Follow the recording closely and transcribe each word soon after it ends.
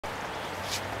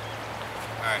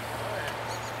Alright.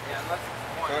 Yeah, unless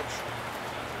it's one. Touch.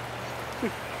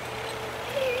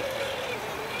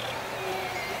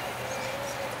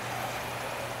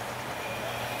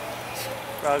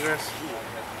 Progress.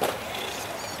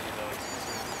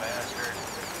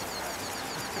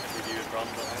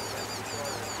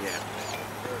 Yeah.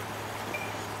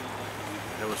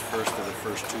 That was first of the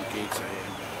first 2 gates I had.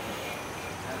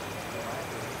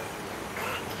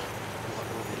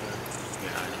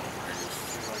 Yeah, I know.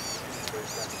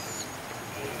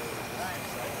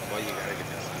 Well, you gotta get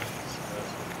that last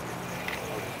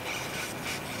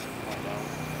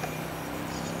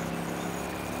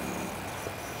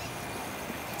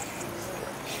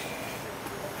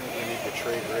We need to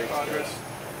trade rates. Progress.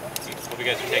 Hope you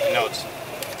guys are taking notes.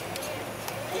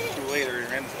 Too late, or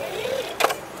you're in.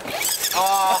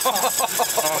 Oh!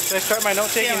 Should I start my note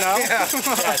taking now? Yeah.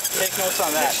 Yeah, take notes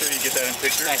on that. Make sure you get that in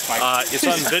picture. Thanks, Mike. It's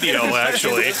on video,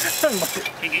 actually.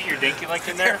 Can you get your dinky leg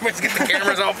in there? Let's get the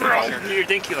cameras out, bro. Get your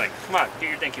dinky leg. Come on, get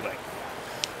your dinky leg.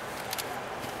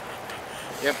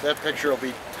 Yep, that picture will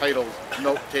be titled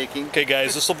Note Taking. Okay,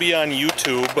 guys, this will be on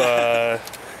YouTube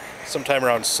sometime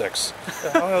around 6. For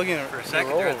a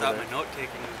second there, I thought my note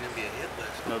taking was going to be a hit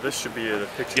list. No, this should be the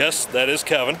picture. Yes, that is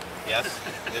Kevin. Yes,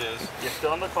 it is. You're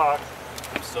still on the clock.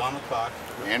 I'm still on the clock.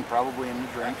 And probably in the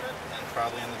drink. And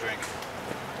probably in the drink.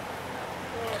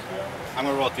 I'm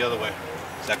going to roll it the other way.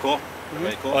 Is that cool?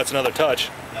 Everybody cool? Oh, that's another touch.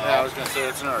 No. Yeah, I was going to say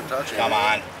it's another touch. Come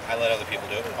on. I let other people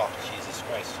do it. Oh, Jesus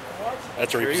Christ.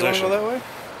 That's a Sure you want to go reposition. that way?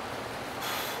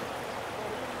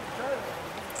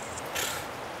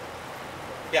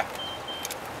 Yeah.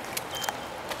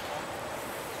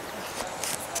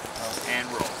 And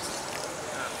roll.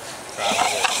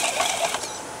 Probably.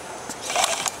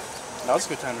 Now's a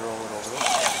good time to roll it over there.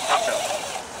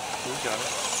 You got it.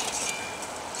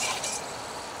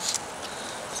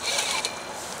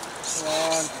 Come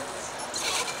on.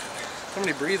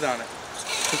 Somebody breathe on it.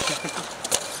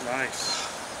 Nice.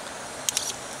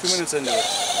 2 minutes into it.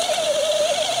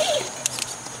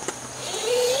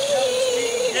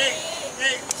 Hey,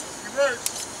 reverse.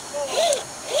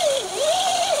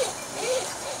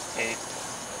 8.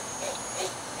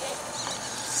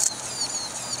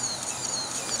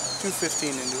 2:15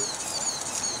 into it.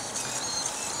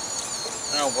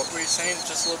 No, what were you saying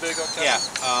just a little bit ago, Kevin? Yeah.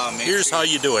 Here's how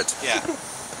you do it. Yeah.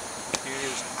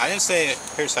 I didn't say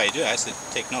here's how you do it. I said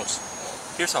take notes.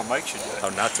 Here's how Mike should do it. How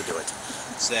not to do it.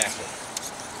 Exactly.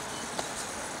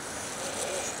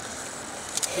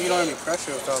 You don't have any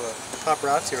pressure with all the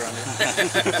paparazzi around here.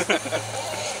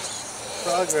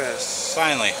 Progress.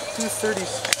 Finally. 2:30,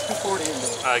 2:40 into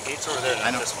it. Gate's over there. I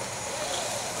know. This one.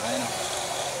 I know.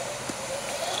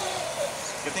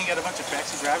 Good thing you got a bunch of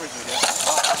taxi drivers with you.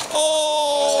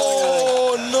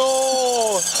 Oh,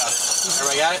 no!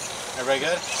 Everybody got it? Everybody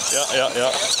good?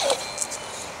 Yeah.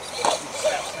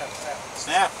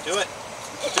 Snap. Do it.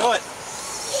 Do it.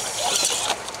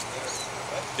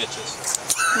 Bitches.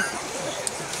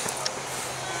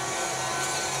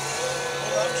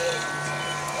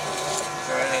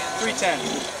 3:10.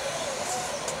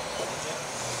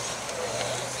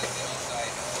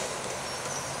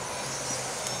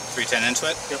 $3.10 into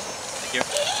it? Yep. Thank you.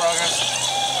 Progress.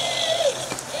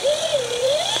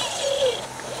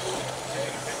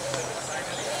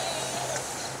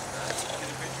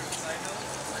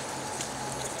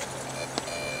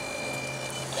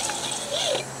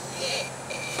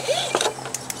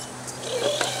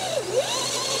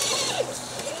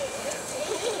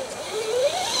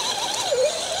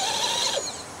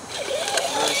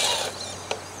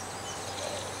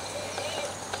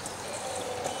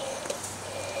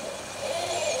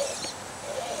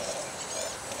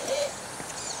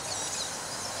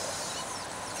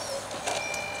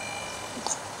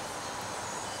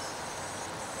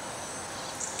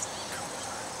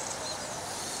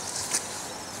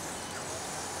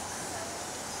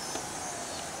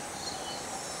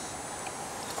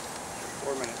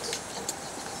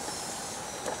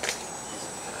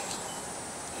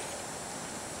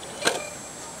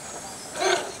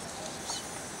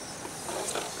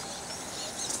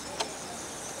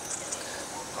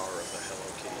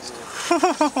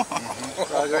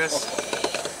 Progress.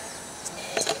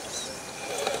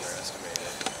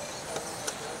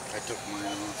 I took mine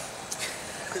off.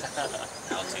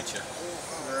 I'll teach you.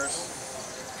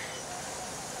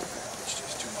 It's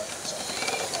just too much for some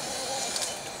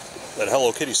people. That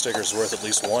Hello Kitty sticker is worth at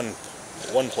least one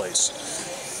place.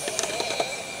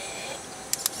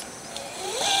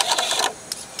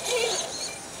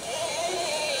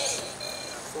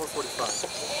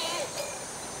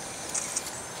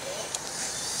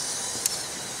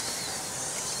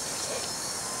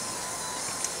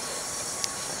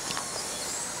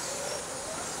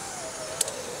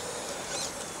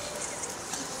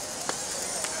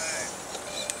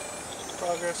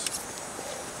 Progress.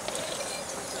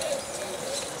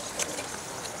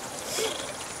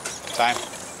 Time.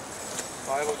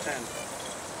 5:10.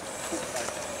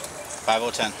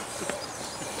 5:10.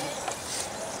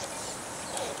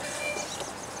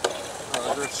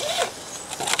 Progress.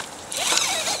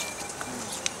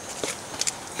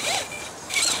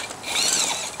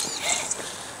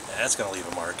 Yeah, that's gonna leave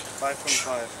a mark.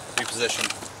 5:25. Reposition.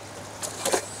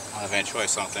 I don't have any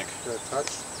choice, I don't think. Good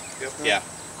touch. Yep. Yeah.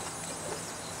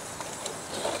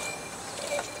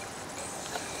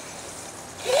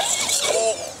 Yeah,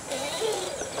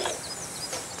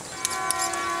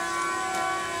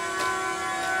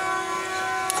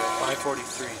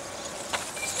 5:43.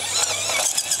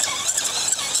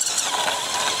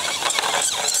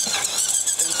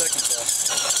 10 seconds left.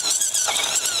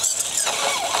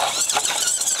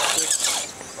 6,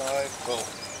 5, Go.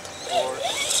 4,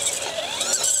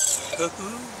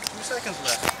 2 seconds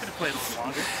left. Could have played a little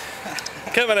longer.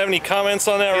 Kevin, have any comments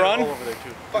on that run? All over there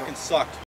too. Fucking sucked.